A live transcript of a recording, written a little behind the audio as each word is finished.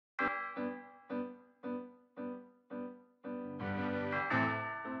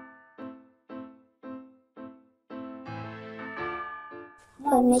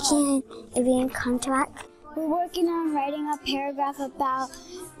We're making a reading contract. We're working on writing a paragraph about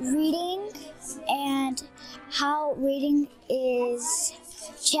reading and how reading is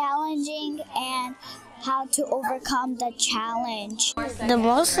challenging and how to overcome the challenge. The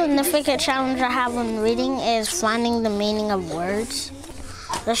most significant challenge I have when reading is finding the meaning of words.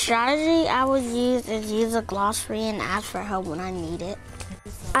 The strategy I would use is use a glossary and ask for help when I need it.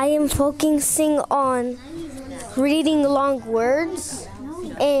 I am focusing on reading long words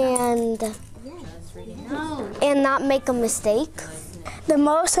and not make a mistake. The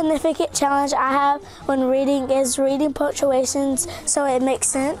most significant challenge I have when reading is reading punctuations so it makes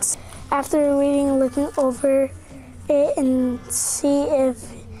sense. After reading, looking over it and see if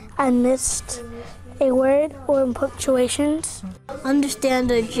I missed a word or punctuations. Understand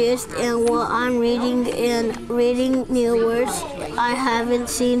the gist and what I'm reading and reading new words I haven't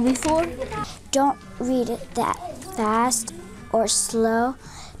seen before. Don't read it that fast or slow.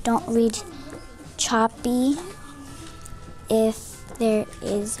 Don't read choppy if there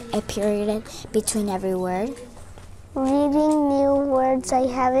is a period between every word. Reading new words I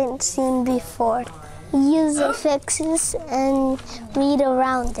haven't seen before. Use affixes and read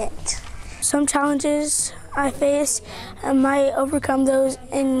around it. Some challenges I face, I might overcome those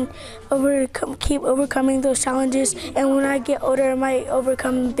and keep overcoming those challenges. And when I get older, I might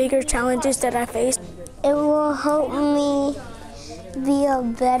overcome bigger challenges that I face. It will help me be a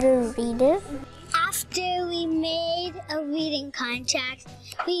better reader. After we made a reading contract,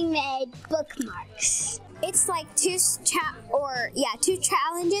 we made bookmarks. It's like two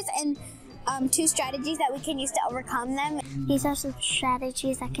challenges and two strategies that we can use to overcome them. These are some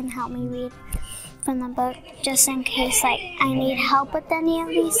strategies that can help me read from the book, just in case I need help with any of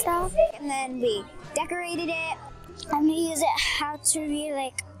these stuff. And then we decorated it. I'm gonna use it how to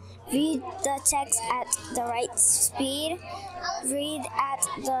read, read the text at the right speed, read at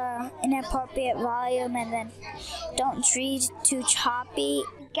the inappropriate volume, and then don't read too choppy.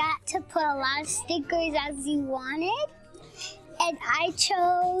 You got to put a lot of stickers as you wanted, and I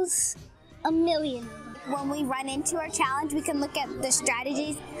chose 1,000,000. When we run into our challenge, we can look at the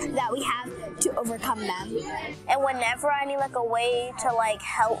strategies that we have to overcome them. And whenever I need a way to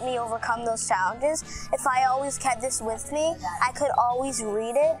help me overcome those challenges, if I always kept this with me, I could always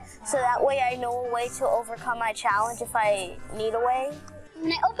read it, so that way I know a way to overcome my challenge if I need a way.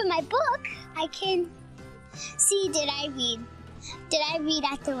 When I open my book, I can see, did I read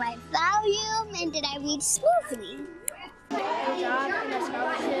at the right volume, and did I read smoothly?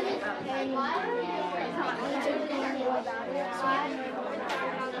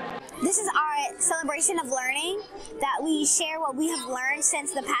 This is our celebration of learning, that we share what we have learned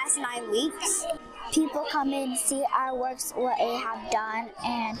since the past 9 weeks. People come in, see our works, what they have done,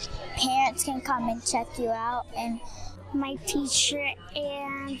 and parents can come and check you out, and my teacher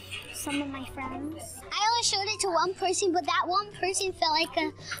and some of my friends. I only showed it to one person, but that one person felt like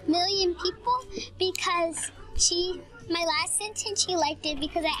 1,000,000 people because my last sentence, she liked it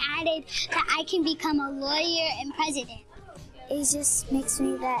because I added that I can become a lawyer and president. It just makes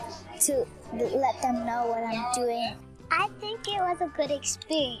me to let them know what I'm doing. I think it was a good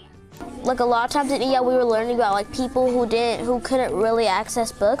experience. A lot of times in EL we were learning about people who couldn't really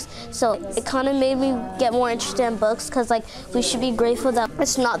access books, so it kind of made me get more interested in books because we should be grateful that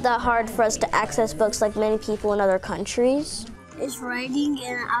it's not that hard for us to access books like many people in other countries. It's writing,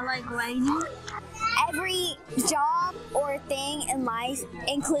 and I like writing. Every job or thing in life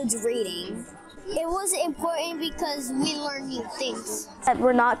includes reading. It was important because we learn new things.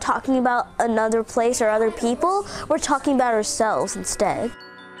 We're not talking about another place or other people, we're talking about ourselves instead.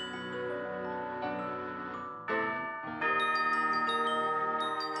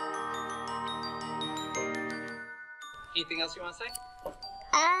 Anything else you want to say?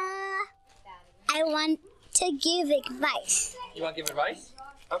 I want to give advice. You want to give advice?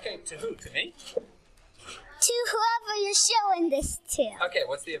 Okay, to who? To me? To whoever you're showing this to. Okay,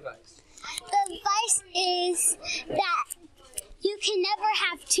 what's the advice? The advice is that you can never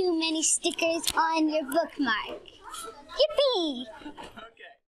have too many stickers on your bookmark. Yippee!